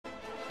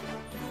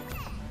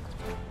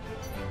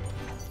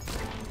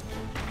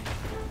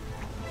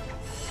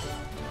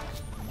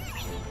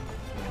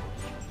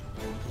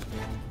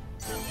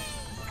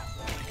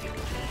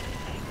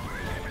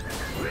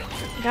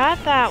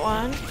Got that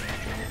one.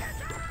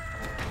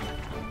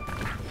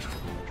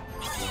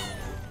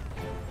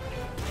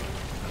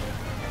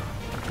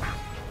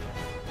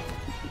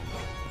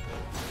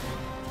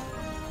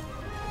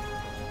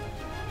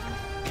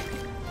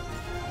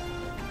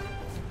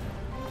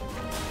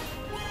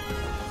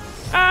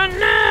 Oh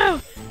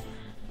no!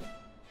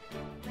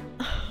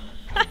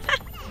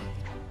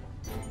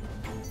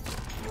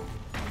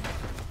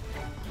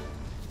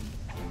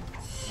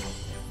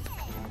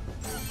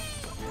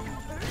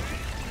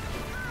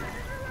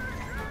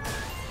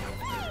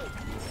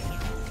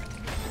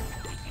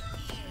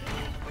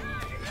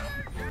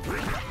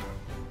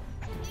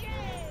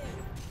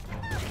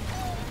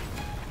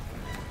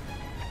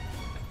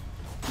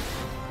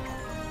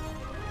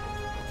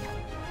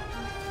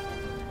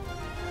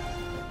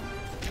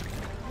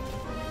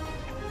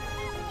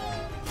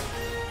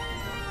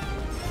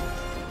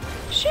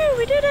 Shoo,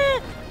 we did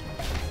it!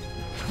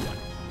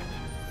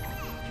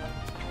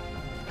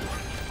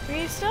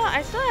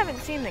 I still haven't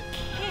seen the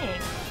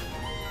king.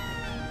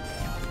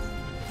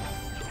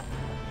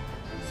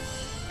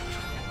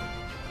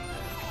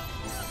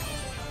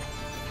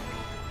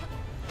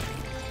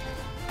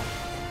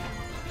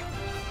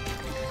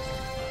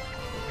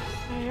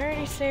 I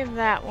already saved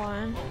that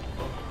one.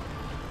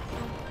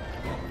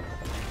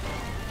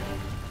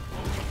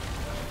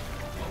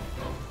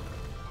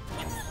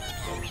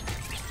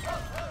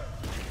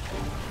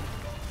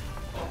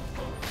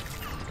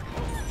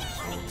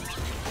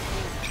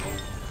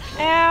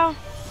 Ow!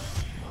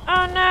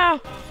 Oh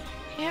no!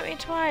 He hit me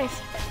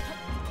twice.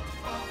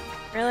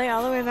 Really?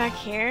 All the way back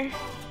here?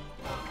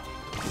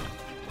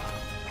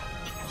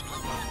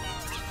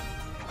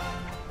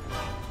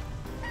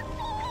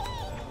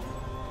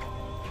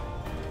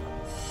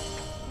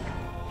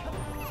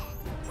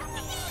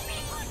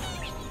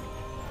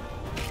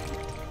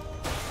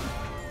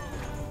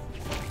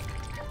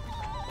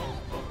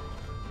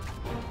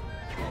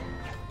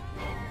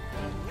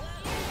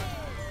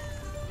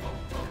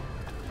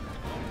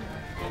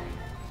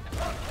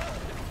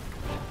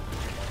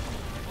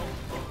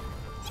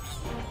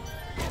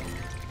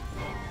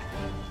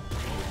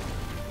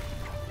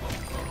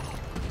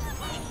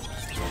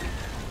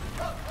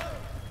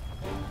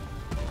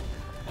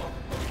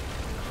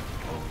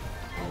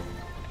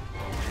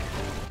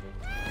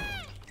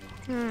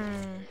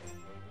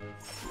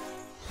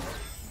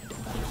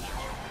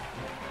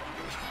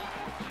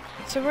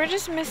 So we're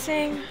just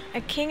missing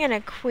a king and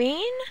a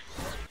queen?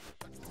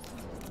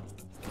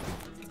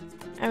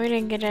 Oh, we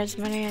didn't get as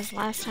many as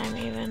last time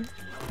even.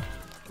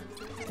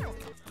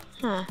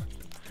 Huh.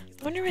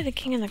 I wonder where the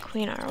king and the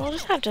queen are. We'll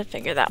just have to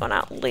figure that one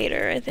out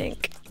later, I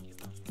think.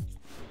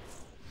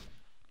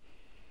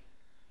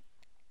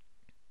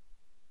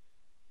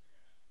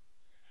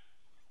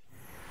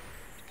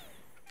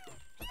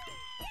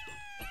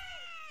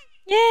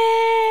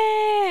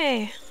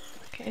 Yay!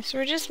 Okay, so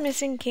we're just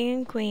missing king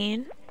and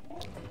queen.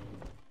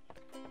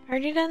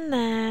 Already done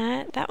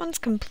that. That one's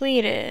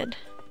completed.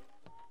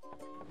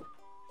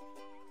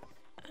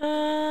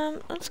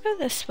 Let's go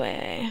this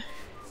way.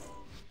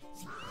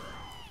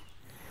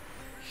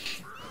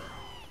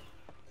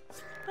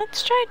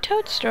 Let's try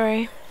Toad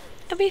Story.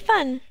 It'll be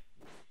fun.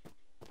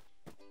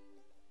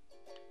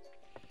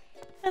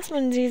 This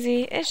one's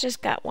easy. It's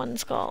just got one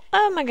skull.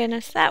 Oh my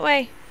goodness, that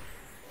way.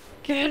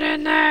 Get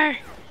in there!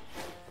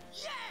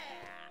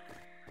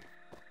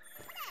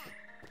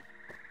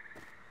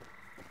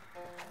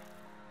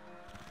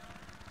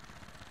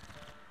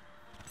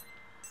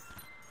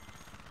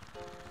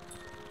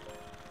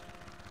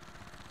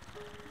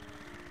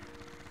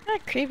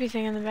 That creepy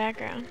thing in the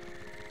background.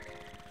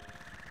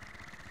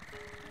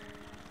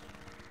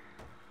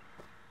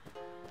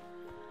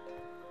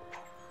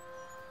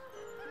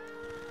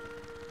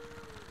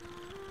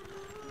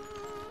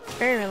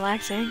 Very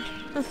relaxing.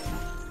 Am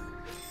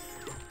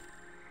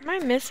I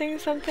missing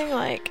something,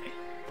 like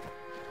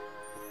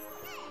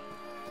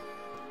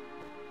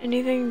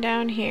anything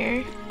down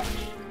here?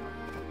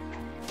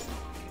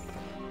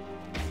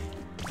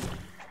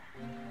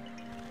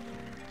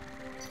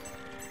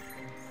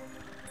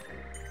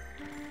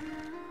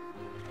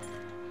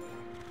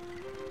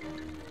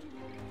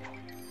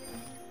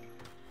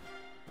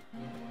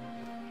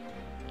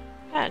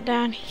 That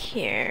down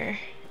here.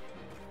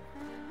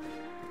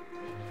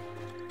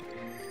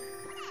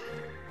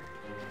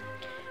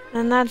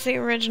 And that's the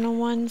original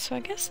one, so I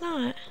guess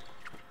not.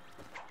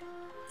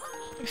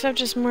 Except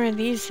just more of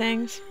these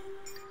things.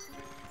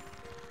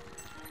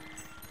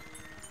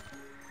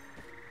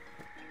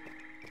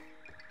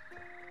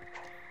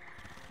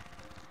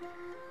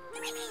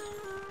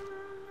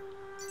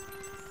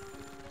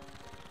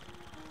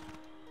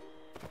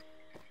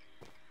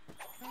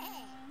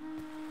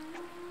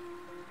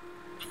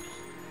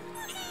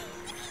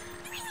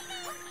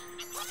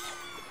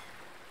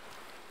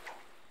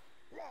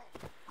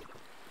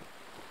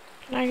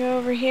 Can I go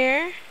over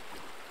here?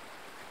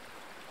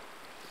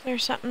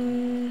 There's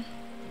something...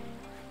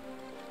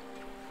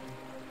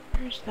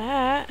 Where's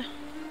that?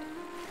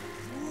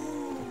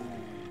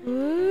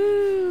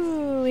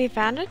 Ooh, we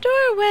found a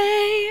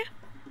doorway!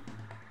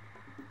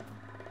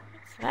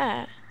 What's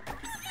that?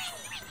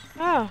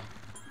 Oh.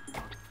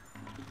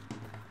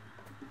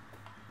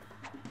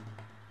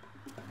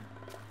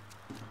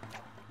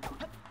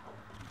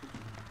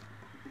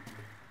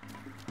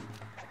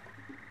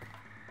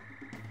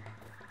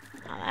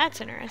 Oh,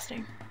 that's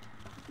interesting.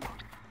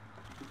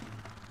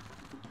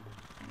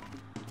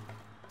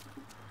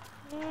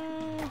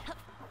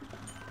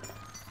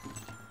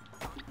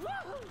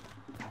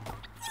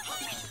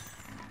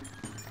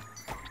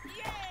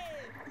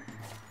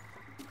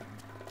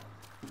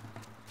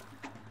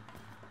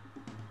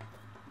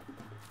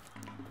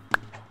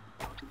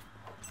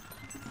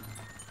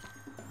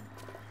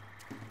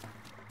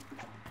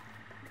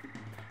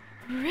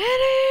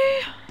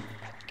 Ready?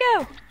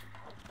 Go!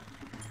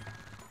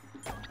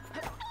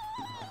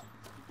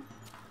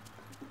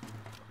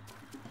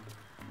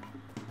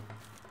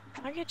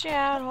 I'll get you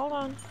out, hold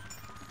on.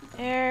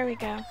 There we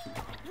go.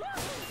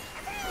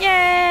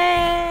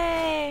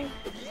 Yay!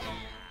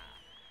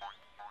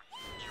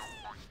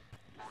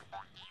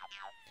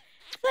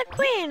 The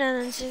queen,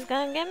 and then she's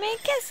gonna give me a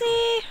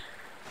kissy!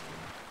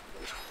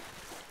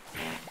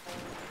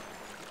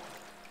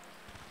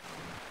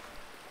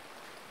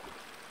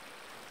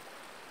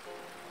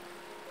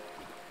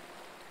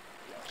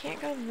 Can't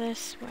go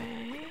this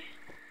way.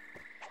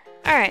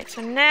 Alright,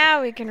 so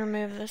now we can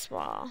remove this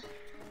wall.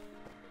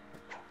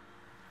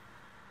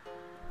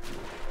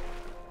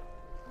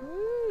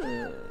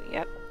 Ooh,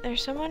 yep,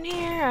 there's someone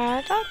here.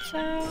 I thought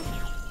so.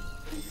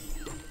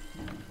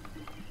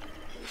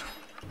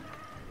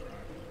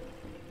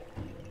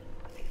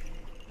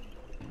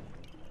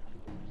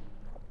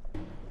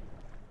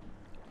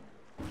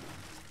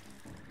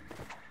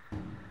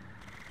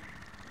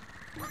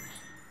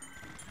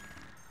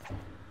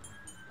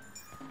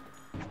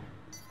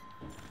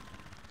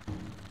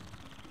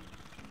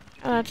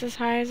 Oh, that's as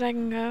high as I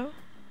can go?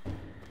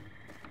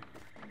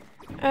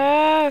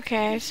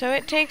 Okay, so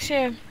it takes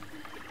you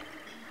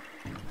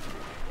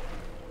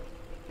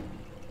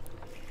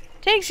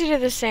to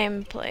the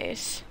same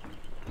place,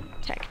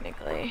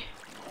 technically.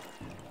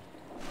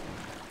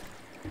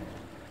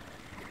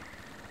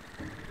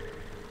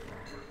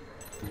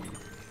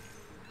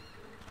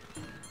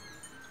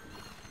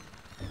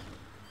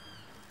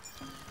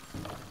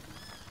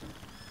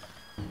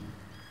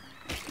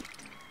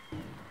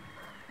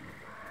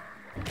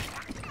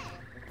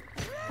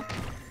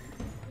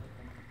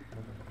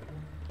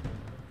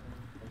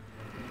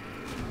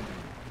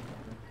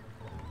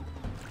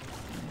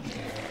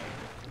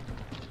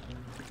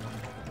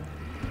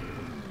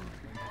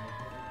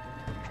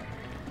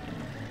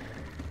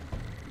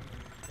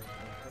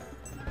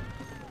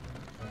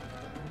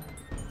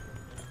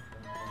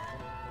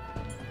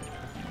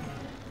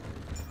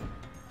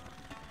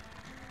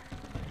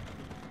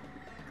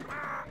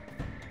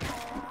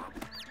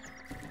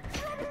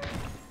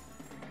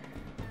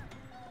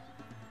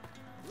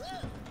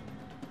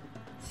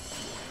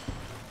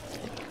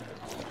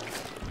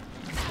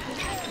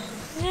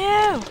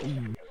 No!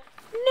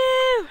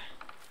 No!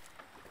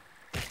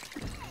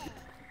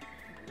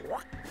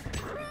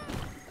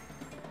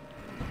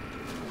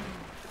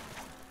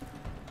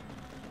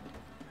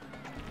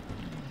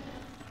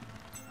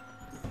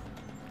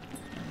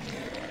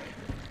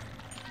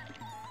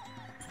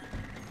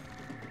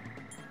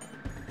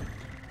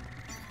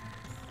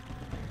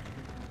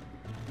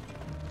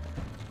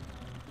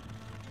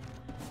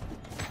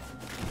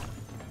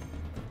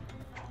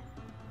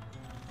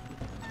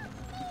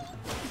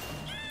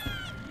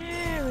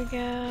 There we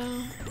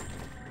go.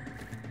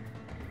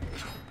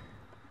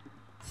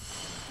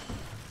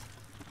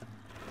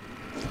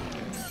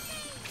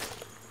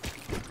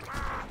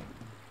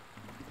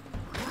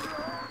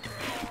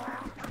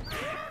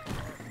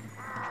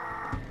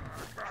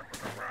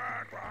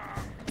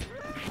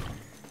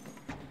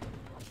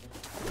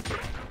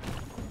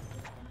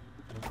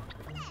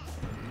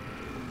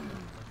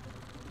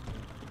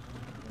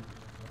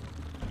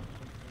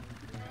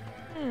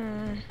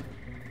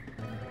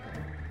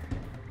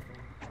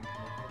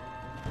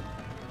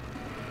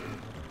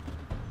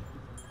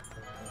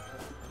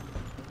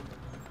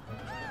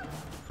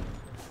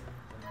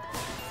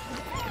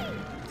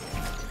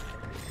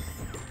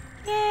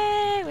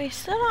 Yay, we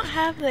still don't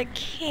have the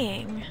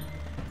king.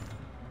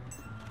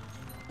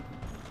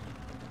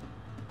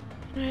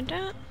 And I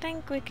don't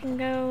think we can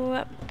go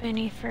up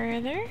any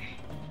further.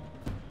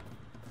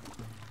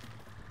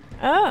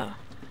 Oh.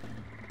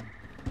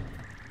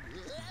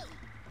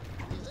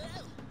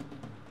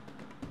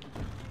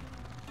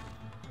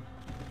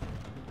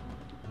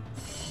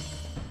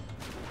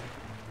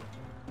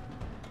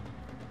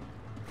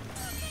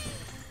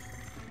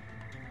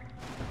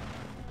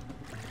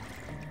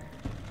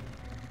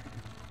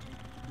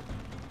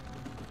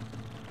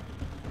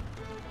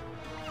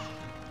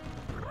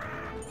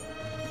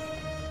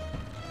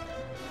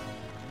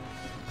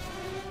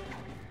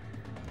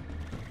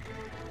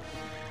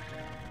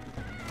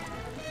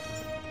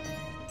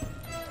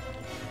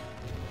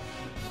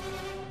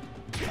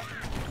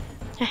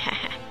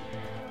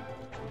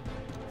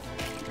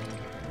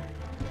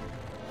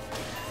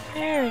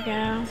 There we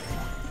go.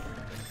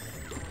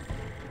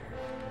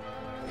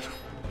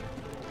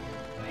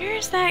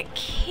 Where's that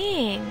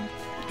king?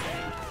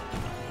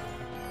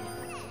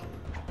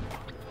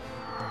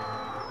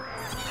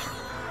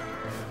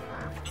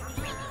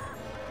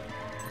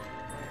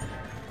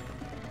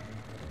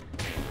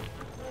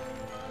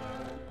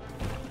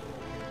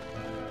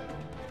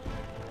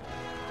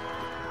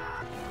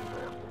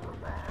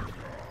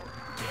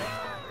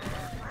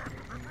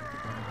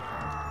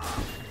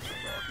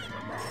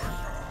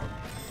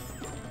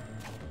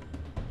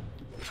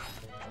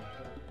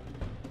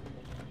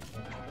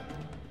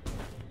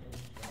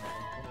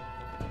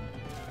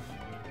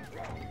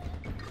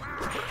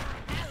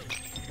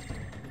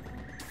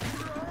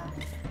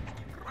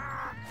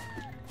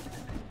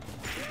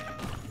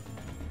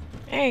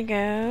 There he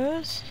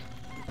goes.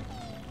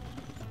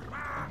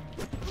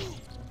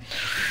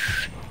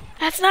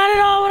 That's not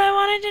at all what I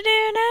wanted to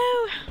do,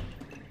 no!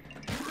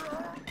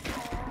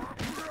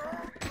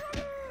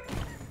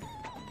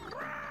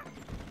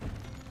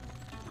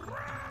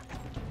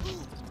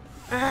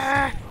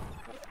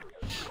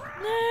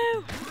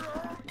 No!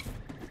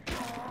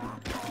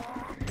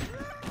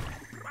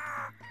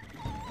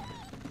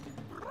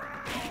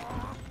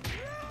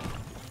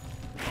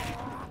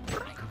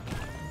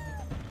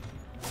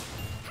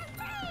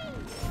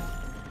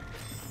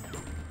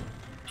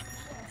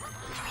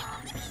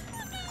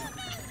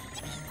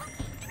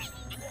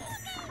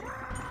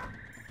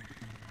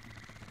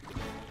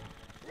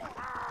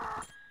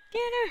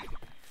 Get her!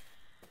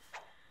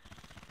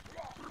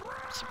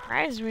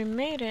 Surprised we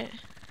made it.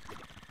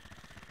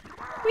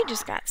 We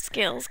just got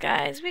skills,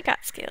 guys. We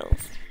got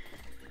skills.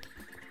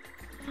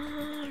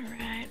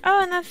 Alright.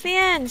 Oh, and that's the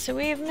end. So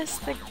we've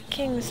missed the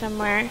king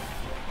somewhere.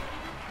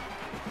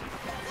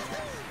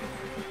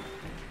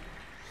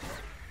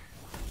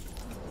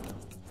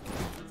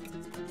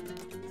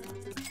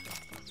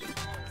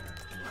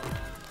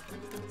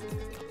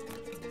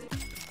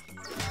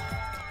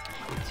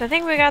 So I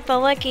think we got the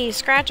lucky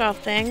scratch-off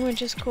thing,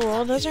 which is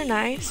cool. Those are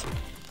nice.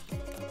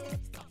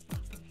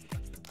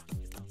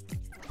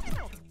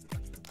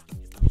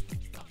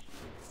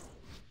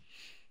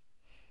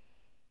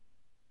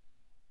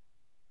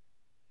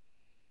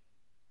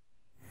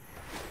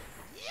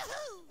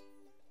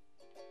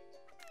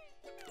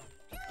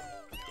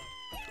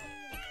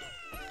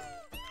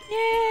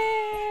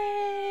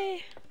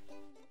 Yay!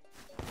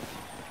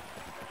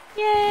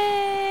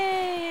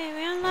 Yay!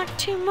 We unlocked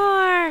 2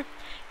 more!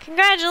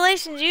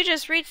 Congratulations, you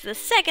just reached the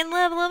 2nd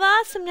level of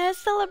awesomeness.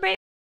 Celebrate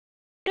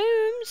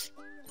dooms!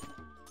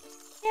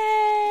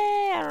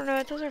 Yay! I don't know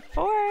what those are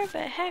for,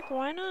 but heck,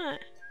 why not?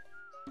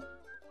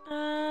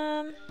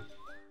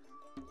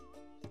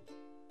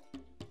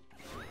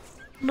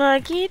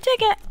 Lucky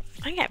ticket!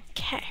 I got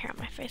cat hair on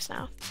my face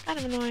now. Kind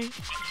of annoying.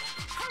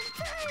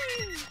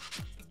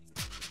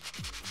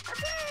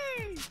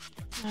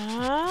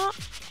 Oh.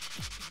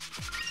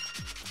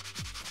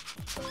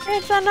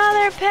 It's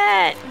another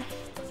pet!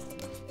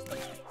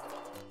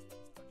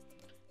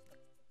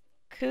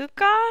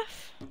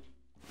 Cook-off?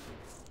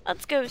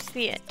 Let's go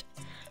see it.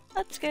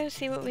 Let's go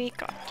see what we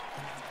got.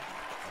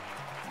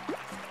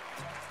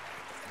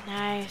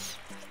 Nice.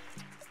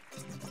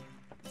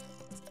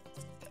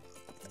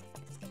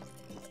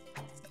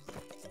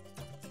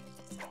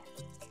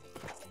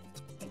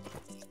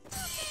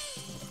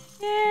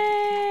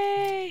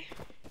 Yay!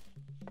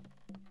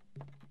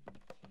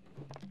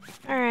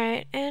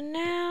 Alright, and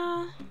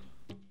now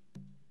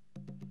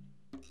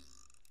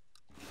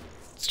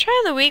let's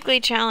try the weekly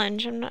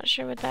challenge. I'm not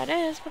sure what that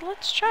is, but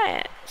let's try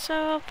it.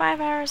 So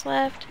 5 hours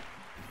left.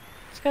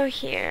 Let's go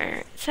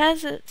here. It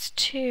says it's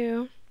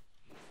 2.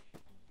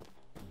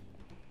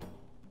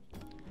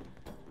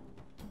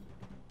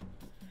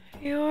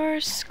 Your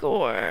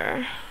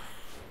score.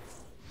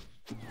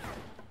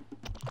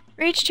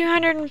 Reach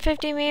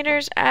 250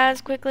 meters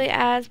as quickly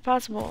as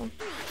possible.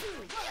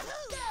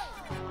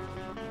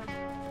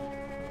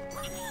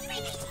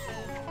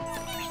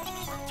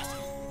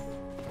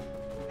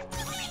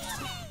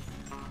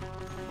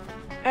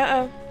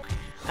 Uh-oh.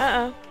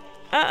 Uh-oh.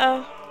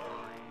 Uh-oh.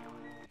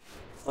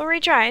 We'll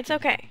retry. It's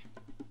okay.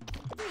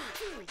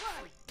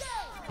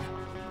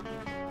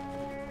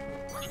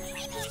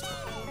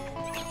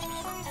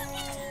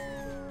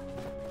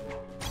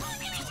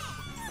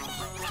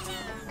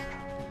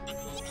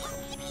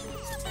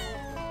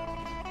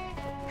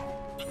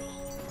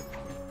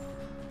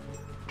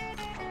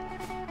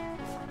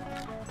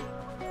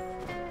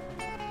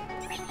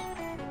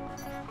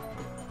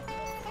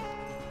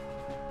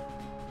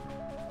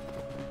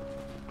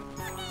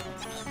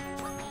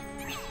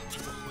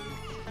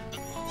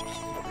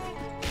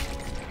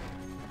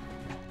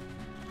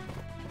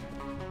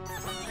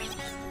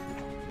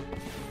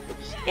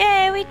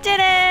 Yay, we did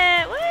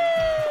it! Woo!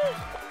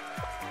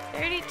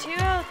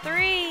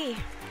 3203.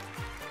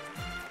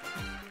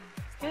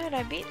 Good,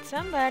 I beat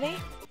somebody.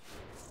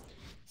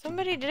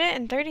 Somebody did it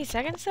in 30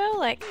 seconds though?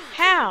 Like,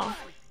 how?